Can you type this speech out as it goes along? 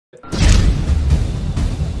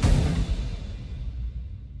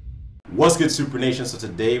What's good, Super Nation? So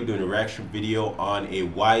today we're doing a reaction video on a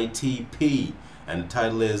YTP, and the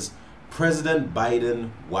title is President Biden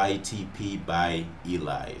YTP by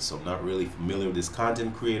Eli. So I'm not really familiar with this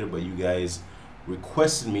content creator, but you guys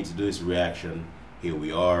requested me to do this reaction. Here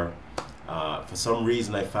we are. For some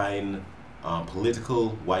reason I find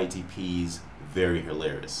political YTPs very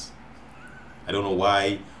hilarious. I don't know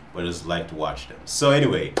why, but I just like to watch them. So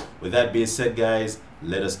anyway, with that being said, guys,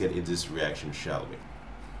 let us get into this reaction, shall we?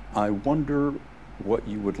 I wonder what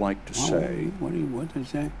you would like to say. What did you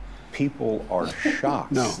say? People are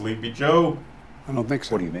shocked. No. Sleepy Joe. I don't think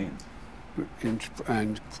so. What do you mean?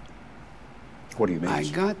 And What do you mean? I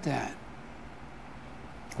got that.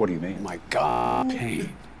 What do you mean? My God, pain.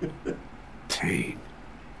 Pain.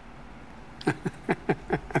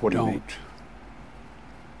 What do you mean?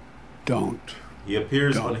 Don't. He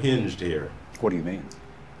appears Don't. unhinged here. What do you mean?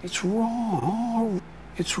 It's wrong.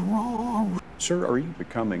 It's wrong. Sir, are you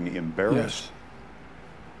becoming embarrassed?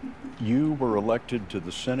 Yes. You were elected to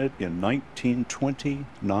the Senate in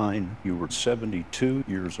 1929. You were 72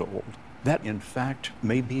 years old. That, in fact,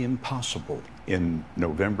 may be impossible. In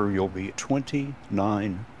November, you'll be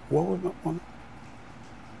 29. What was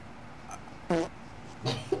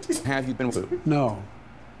Have you been? No.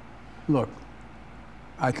 Look,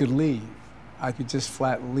 I could leave. I could just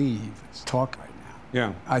flat leave. Talk right now.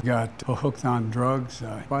 Yeah. I got hooked on drugs.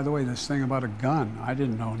 By the way, this thing about a gun, I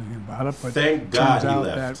didn't know anything about it, but Thank God turns he out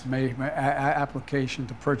left. that my application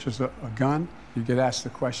to purchase a gun, you get asked the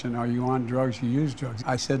question, are you on drugs, you use drugs?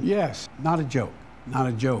 I said, yes. Not a joke. Not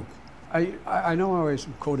a joke. I know I always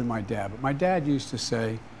quoted my dad, but my dad used to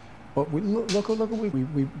say, but look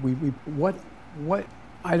what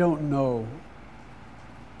I don't know.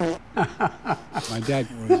 My dad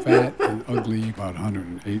was fat and ugly, about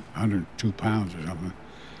 108, 102 pounds or something.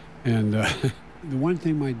 And the one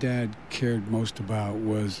thing my dad cared most about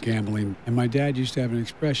was gambling. And my dad used to have an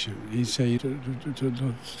expression. He'd say,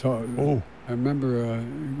 oh. I remember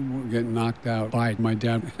getting knocked out by my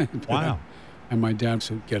dad. Wow. And my dad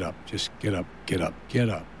said, get up, just get up, get up, get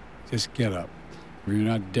up, just get up. You're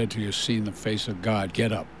not dead till you see in the face of God.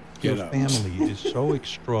 Get up. Get Your up. family is so Then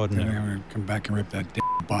extraordinary. I'm going to come back and rip that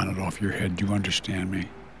bonnet off your head. Do you understand me?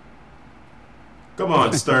 Come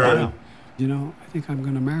on, Stern. You know, I think I'm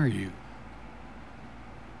going to marry you.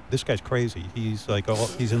 This guy's crazy. He's like, oh,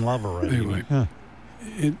 he's in love already. Anyway, Huh.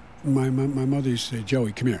 my mother used to say,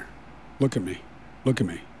 Joey, come here. Look at me. Look at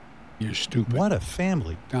me. You're stupid. What a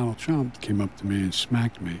family. Donald Trump came up to me and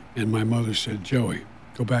smacked me. And my mother said, Joey,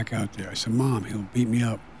 go back out there. I said, Mom, he'll beat me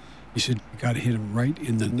up. He said, you got to hit him right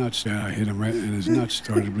in the nuts. Yeah, I hit him right, and his nuts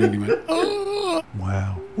started bleeding. He went, oh!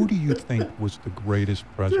 Wow. Who do you think was the greatest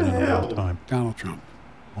president of all time? Donald Trump.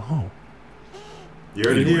 Wow. You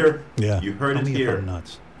heard it here. Yeah. You heard Tell it me here. about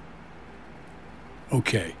nuts.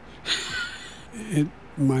 Okay.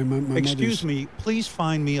 My Excuse me, please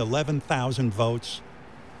find me 11,000 votes.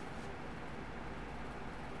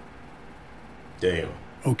 Damn.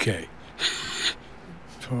 Okay.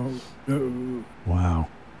 So, Wow.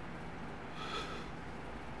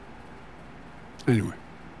 anyway.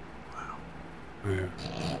 Wow.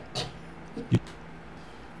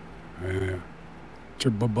 Yeah.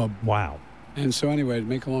 Wow. And so anyway, to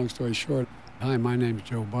make a long story short, hi, my name's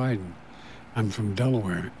Joe Biden. I'm from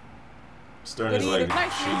Delaware. Stern is like,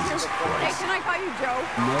 Nice to meet you. Jesus Hey, Christ. can I call you Joe?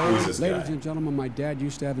 Who is this Ladies guy? and gentlemen, my dad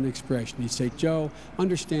used to have an expression. He'd say, Joe,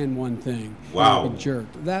 understand one thing. Wow. You're a jerk.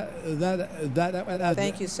 That.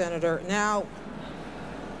 Thank you, Senator. Now,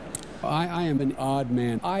 I am an odd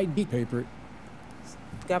man. ID paper.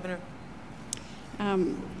 Governor.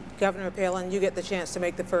 Governor Palin, you get the chance to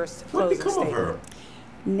make the first What closing become of statement. her?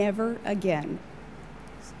 Never again.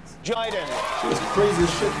 Biden. She was crazy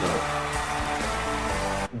as shit, though.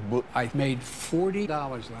 I made $40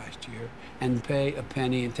 last year and pay a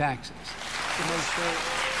penny in taxes. To make sure.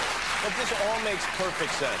 But this all makes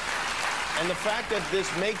perfect sense. And the fact that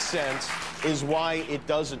this makes sense is why it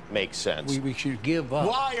doesn't make sense. We should give up.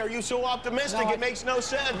 Why are you so optimistic? No, It makes no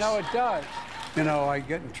sense. No, it does. You know, I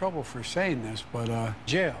get in trouble for saying this, but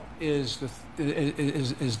jail is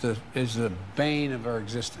the bane of our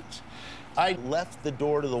existence. I left the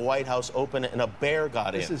door to the White House open and a bear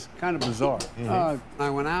got in. This is kind of bizarre. I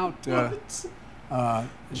went out to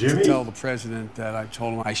Jimmy? tell the president that I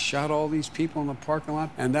told him I shot all these people in the parking lot,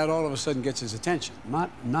 and that all of a sudden gets his attention. Not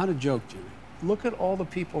a joke, Jimmy. Look at all the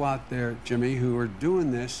people out there, Jimmy, who are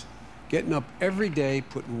doing this, getting up every day,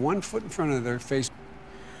 putting one foot in front of their face.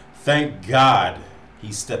 Thank God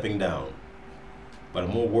he's stepping down. But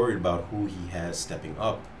I'm more worried about who he has stepping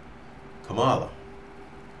up. Kamala.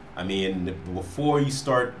 I mean, before you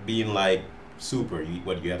start being like super,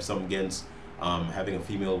 what, you have something against having a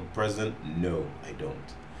female president? No, I don't.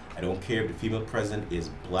 I don't care if the female president is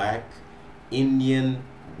black, Indian,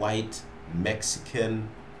 white, Mexican.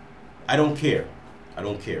 I don't care. I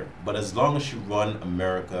don't care. But as long as you run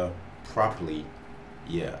America properly,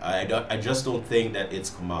 yeah, I just don't think that it's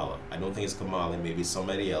Kamala. I don't think it's Kamala. Maybe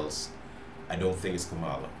somebody else. I don't think it's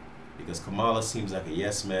Kamala. Because Kamala seems like a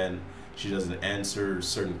yes man. She doesn't answer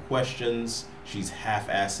certain questions. She's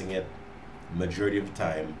half-assing it majority of the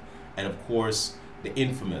time. And of course, the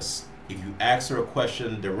infamous, if you ask her a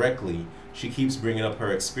question directly, she keeps bringing up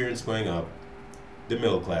her experience growing up, the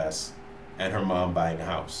middle class, and her mom buying a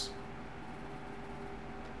house.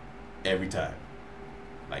 Every time.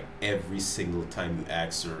 Like every single time you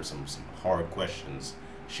ask her some hard questions,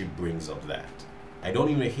 she brings up that. I don't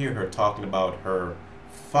even hear her talking about her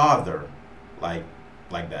father like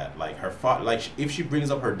that. Like her father, like if she brings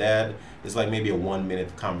up her dad, it's like maybe a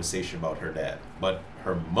 1-minute conversation about her dad. But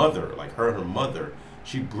her mother, like her and her mother,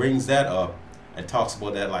 she brings that up and talks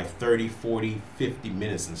about that like 30, 40, 50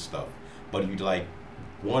 minutes and stuff. But you like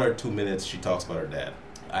 1 or 2 minutes, she talks about her dad.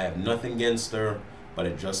 I have nothing against her, but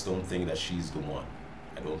I just don't think that she's the one.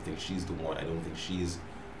 I don't think she's the one. I don't think she's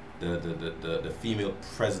the female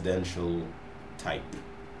presidential type.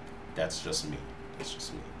 That's just me. That's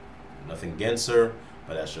just me. Nothing against her,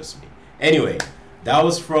 but that's just me. Anyway, that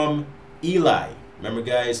was from Eli. Remember,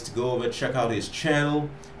 guys, to go over and check out his channel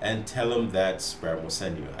and tell him that Barrymore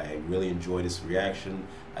sent you. I really enjoyed this reaction.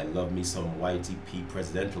 I love me some YTP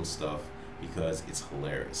presidential stuff because it's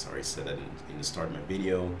hilarious. I already said that in the start of my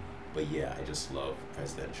video, but yeah, I just love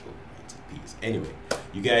presidential YTPs. Anyway,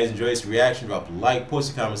 you guys enjoy this reaction, drop a like,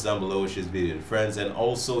 post your comments down below, share this video to friends, and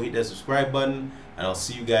also hit that subscribe button, and I'll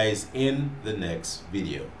see you guys in the next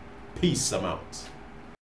video. Peace, I'm out.